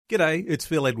G'day, it's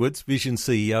Phil Edwards, Vision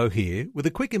CEO here, with a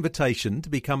quick invitation to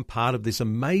become part of this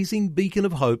amazing beacon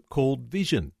of hope called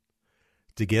Vision.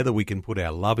 Together we can put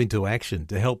our love into action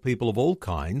to help people of all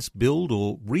kinds build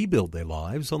or rebuild their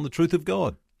lives on the truth of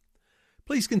God.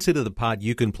 Please consider the part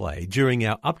you can play during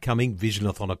our upcoming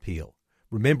Visionathon appeal,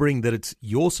 remembering that it's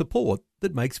your support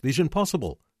that makes Vision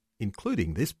possible,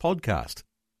 including this podcast.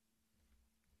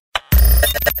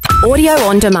 Audio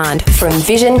on demand from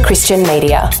Vision Christian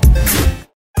Media.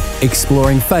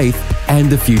 Exploring faith and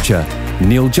the future.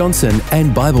 Neil Johnson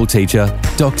and Bible teacher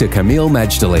Dr. Kameel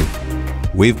Majdali.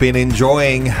 We've been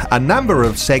enjoying a number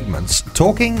of segments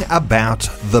talking about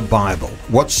the Bible.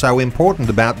 What's so important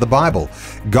about the Bible?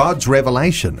 God's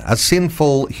revelation, a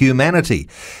sinful humanity.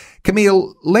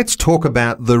 Kameel, let's talk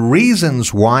about the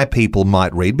reasons why people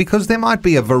might read, because there might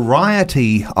be a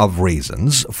variety of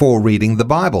reasons for reading the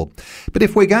Bible. But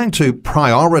if we're going to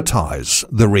prioritize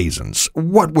the reasons,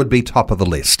 what would be top of the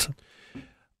list?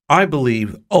 I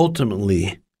believe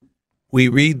ultimately we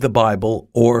read the Bible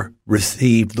or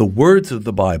receive the words of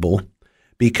the Bible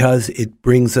because it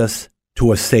brings us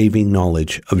to a saving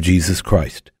knowledge of Jesus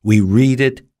Christ. We read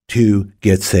it to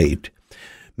get saved.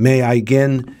 May I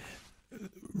again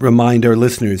remind our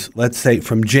listeners, let's say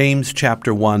from James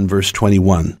chapter 1, verse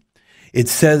 21. It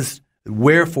says,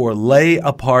 "Wherefore lay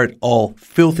apart all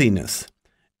filthiness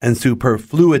and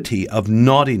superfluity of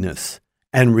naughtiness,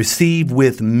 and receive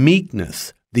with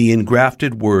meekness the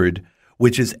engrafted word,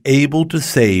 which is able to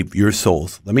save your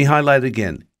souls." Let me highlight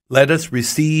again. Let us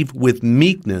receive with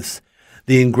meekness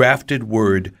the engrafted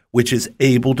word, which is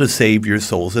able to save your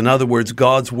souls. In other words,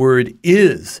 God's word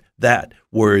is that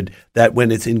word that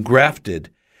when it's engrafted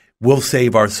will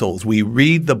save our souls. We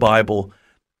read the Bible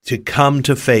to come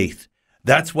to faith.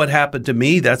 That's what happened to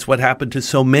me. That's what happened to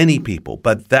so many people.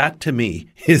 But that, to me,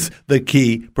 is the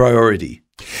key priority.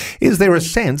 Is there a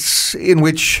sense in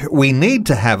which we need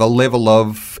to have a level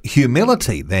of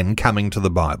humility then coming to the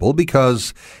Bible?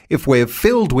 Because if we're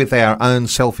filled with our own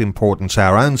self-importance,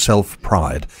 our own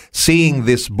self-pride, seeing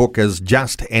this book as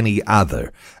just any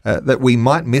other, that we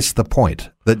might miss the point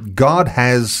that God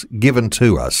has given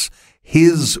to us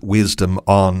His wisdom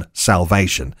on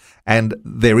salvation. And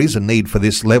there is a need for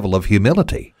this level of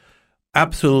humility.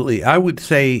 Absolutely. I would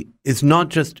say it's not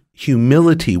just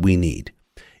humility we need.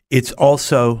 It's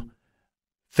also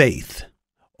faith,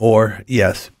 or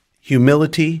yes,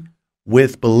 humility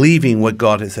with believing what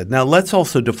God has said. Now, let's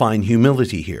also define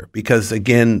humility here, because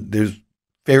again, there's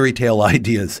fairy tale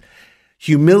ideas.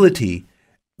 Humility,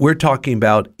 we're talking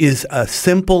about, is a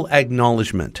simple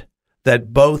acknowledgement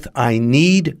that both I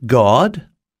need God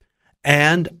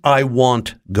and I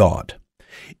want God.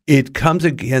 It comes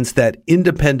against that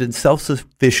independent,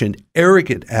 self-sufficient,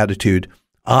 arrogant attitude.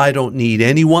 I don't need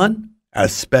anyone,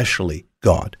 especially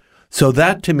God. So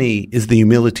that, to me, is the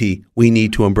humility we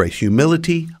need to embrace.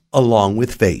 Humility along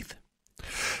with faith.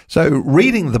 So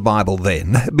reading the Bible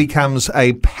then becomes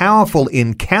a powerful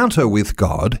encounter with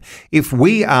God if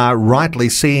we are rightly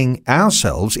seeing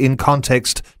ourselves in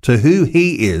context to who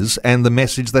He is and the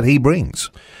message that He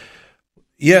brings.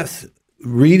 Yes,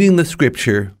 reading the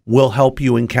Scripture will help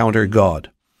you encounter God.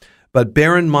 But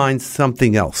bear in mind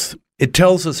something else. It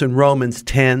tells us in Romans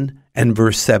 10 and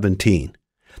verse 17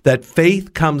 that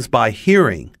faith comes by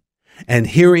hearing, and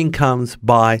hearing comes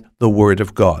by the Word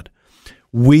of God.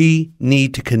 We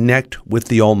need to connect with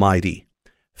the Almighty.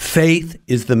 Faith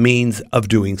is the means of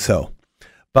doing so.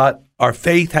 But our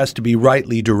faith has to be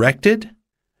rightly directed,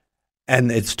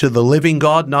 and it's to the living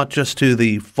God, not just to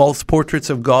the false portraits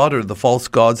of God or the false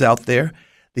gods out there.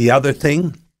 The other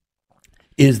thing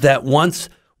is that once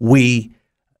we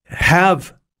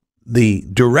have the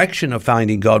direction of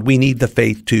finding God, we need the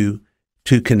faith to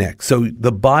connect. So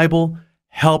the Bible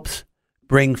helps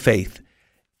bring faith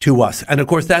to us. And of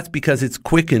course, that's because it's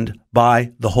quickened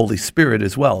by the Holy Spirit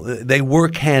as well. They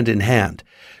work hand in hand.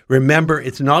 Remember,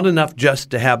 it's not enough just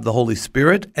to have the Holy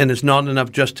Spirit, and it's not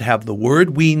enough just to have the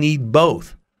Word. We need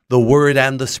both, the Word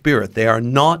and the Spirit. They are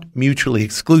not mutually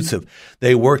exclusive.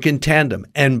 They work in tandem.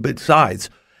 And besides,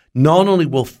 not only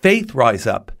will faith rise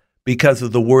up because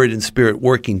of the Word and Spirit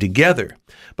working together,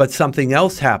 but something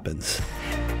else happens.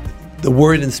 The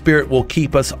Word and Spirit will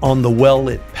keep us on the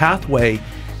well-lit pathway,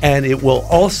 and it will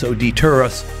also deter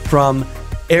us from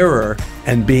error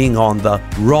and being on the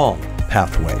wrong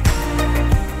pathway.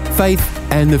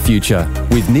 Faith and the Future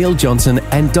with Neil Johnson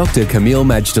and Dr. Kameel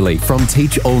Majdali from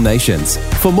Teach All Nations.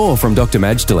 For more from Dr.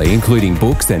 Majdali, including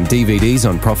books and DVDs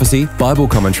on prophecy, Bible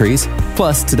commentaries,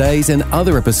 plus today's and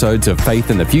other episodes of Faith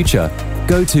and the Future,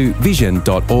 go to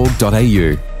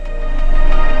vision.org.au.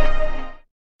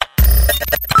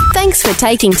 Thanks for for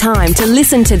taking time to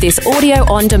listen to this audio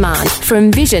on demand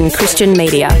from Vision Christian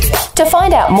Media. To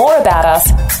find out more about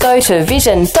us, go to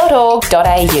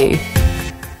vision.org.au.